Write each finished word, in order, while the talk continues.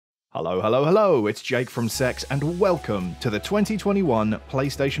Hello, hello, hello, it's Jake from Sex and welcome to the 2021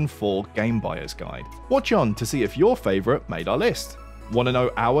 PlayStation 4 Game Buyer's Guide. Watch on to see if your favourite made our list. Want to know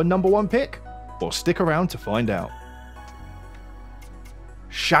our number one pick? Or stick around to find out.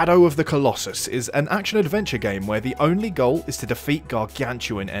 Shadow of the Colossus is an action-adventure game where the only goal is to defeat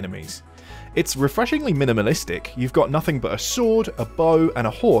gargantuan enemies. It's refreshingly minimalistic. You've got nothing but a sword, a bow, and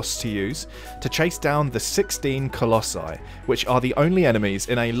a horse to use to chase down the 16 Colossi, which are the only enemies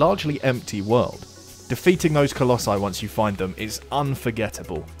in a largely empty world. Defeating those Colossi once you find them is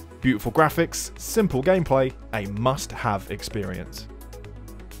unforgettable. Beautiful graphics, simple gameplay, a must-have experience.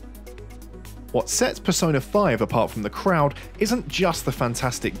 What sets Persona 5 apart from the crowd isn't just the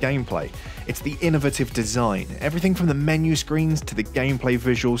fantastic gameplay, it's the innovative design. Everything from the menu screens to the gameplay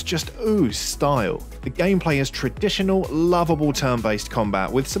visuals just ooze style. The gameplay is traditional, lovable turn-based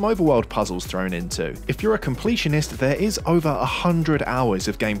combat with some overworld puzzles thrown in too. If you're a completionist, there is over 100 hours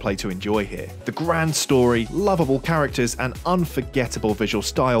of gameplay to enjoy here. The grand story, lovable characters, and unforgettable visual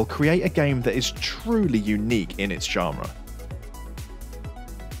style create a game that is truly unique in its genre.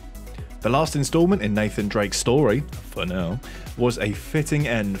 The last installment in Nathan Drake's story, for now, was a fitting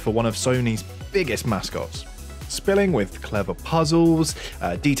end for one of Sony's biggest mascots. Spilling with clever puzzles,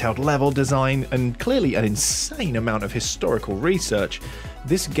 detailed level design, and clearly an insane amount of historical research,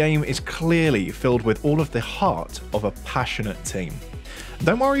 this game is clearly filled with all of the heart of a passionate team.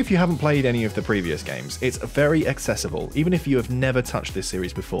 Don't worry if you haven't played any of the previous games, it's very accessible, even if you have never touched this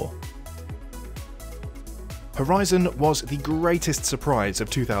series before. Horizon was the greatest surprise of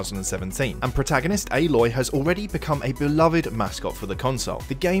 2017, and protagonist Aloy has already become a beloved mascot for the console.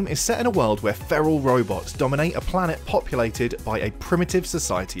 The game is set in a world where feral robots dominate a planet populated by a primitive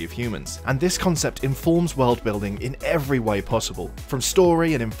society of humans, and this concept informs world building in every way possible. From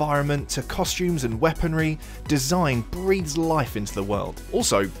story and environment to costumes and weaponry, design breathes life into the world.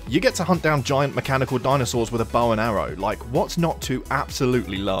 Also, you get to hunt down giant mechanical dinosaurs with a bow and arrow, like what's not to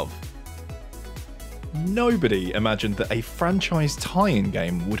absolutely love? Nobody imagined that a franchise tie-in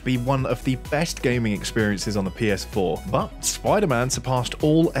game would be one of the best gaming experiences on the PS4, but Spider-Man surpassed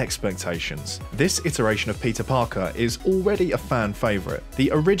all expectations. This iteration of Peter Parker is already a fan favourite. The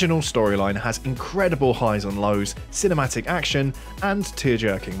original storyline has incredible highs and lows, cinematic action, and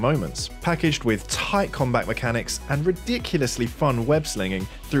tear-jerking moments, packaged with tight combat mechanics and ridiculously fun web-slinging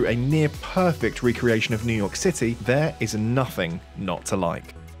through a near-perfect recreation of New York City. There is nothing not to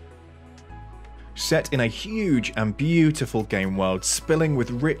like. Set in a huge and beautiful game world spilling with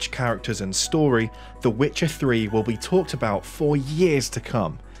rich characters and story, The Witcher 3 will be talked about for years to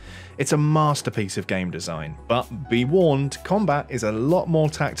come. It's a masterpiece of game design, but be warned, combat is a lot more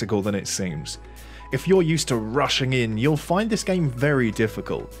tactical than it seems. If you're used to rushing in, you'll find this game very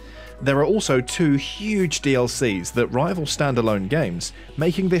difficult. There are also two huge DLCs that rival standalone games,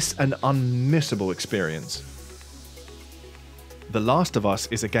 making this an unmissable experience. The Last of Us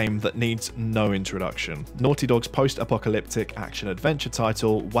is a game that needs no introduction. Naughty Dog's post-apocalyptic action-adventure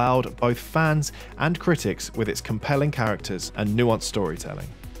title wowed both fans and critics with its compelling characters and nuanced storytelling.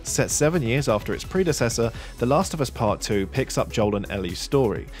 Set 7 years after its predecessor, The Last of Us Part 2 picks up Joel and Ellie's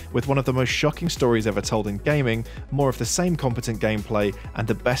story, with one of the most shocking stories ever told in gaming, more of the same competent gameplay, and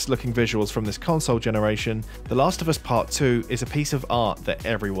the best-looking visuals from this console generation. The Last of Us Part 2 is a piece of art that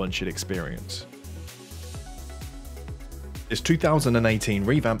everyone should experience. This 2018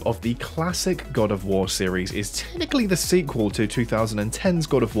 revamp of the classic God of War series is technically the sequel to 2010's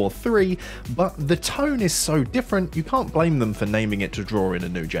God of War 3, but the tone is so different you can't blame them for naming it to draw in a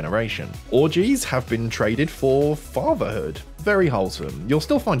new generation. Orgies have been traded for fatherhood. Very wholesome. You'll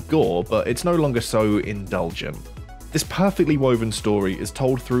still find gore, but it's no longer so indulgent. This perfectly woven story is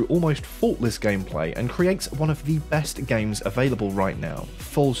told through almost faultless gameplay and creates one of the best games available right now.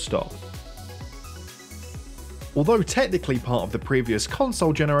 Full stop. Although technically part of the previous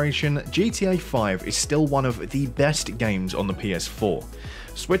console generation, GTA 5 is still one of the best games on the PS4.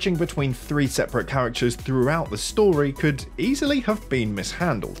 Switching between 3 separate characters throughout the story could easily have been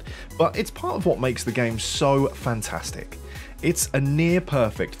mishandled, but it's part of what makes the game so fantastic. It's a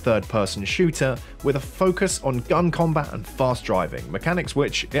near-perfect third-person shooter with a focus on gun combat and fast driving, mechanics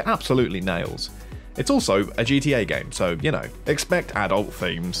which it absolutely nails. It's also a GTA game, so, you know, expect adult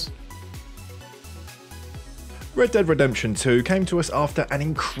themes. Red Dead Redemption 2 came to us after an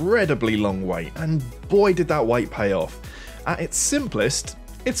incredibly long wait, and boy did that wait pay off. At its simplest,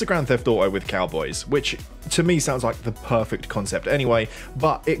 it's a Grand Theft Auto with cowboys, which to me sounds like the perfect concept anyway,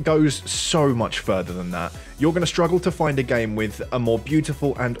 but it goes so much further than that. You're going to struggle to find a game with a more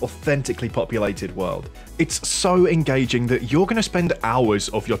beautiful and authentically populated world. It's so engaging that you're going to spend hours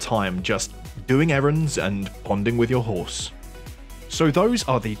of your time just doing errands and bonding with your horse. So those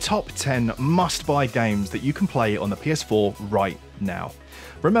are the top 10 must-buy games that you can play on the PS4 right now.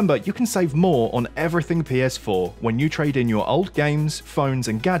 Remember, you can save more on everything PS4 when you trade in your old games, phones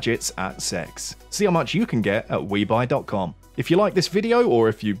and gadgets at Sex. See how much you can get at webuy.com. If you like this video or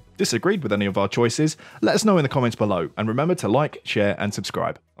if you disagreed with any of our choices, let us know in the comments below, and remember to like, share and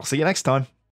subscribe. I'll see you next time.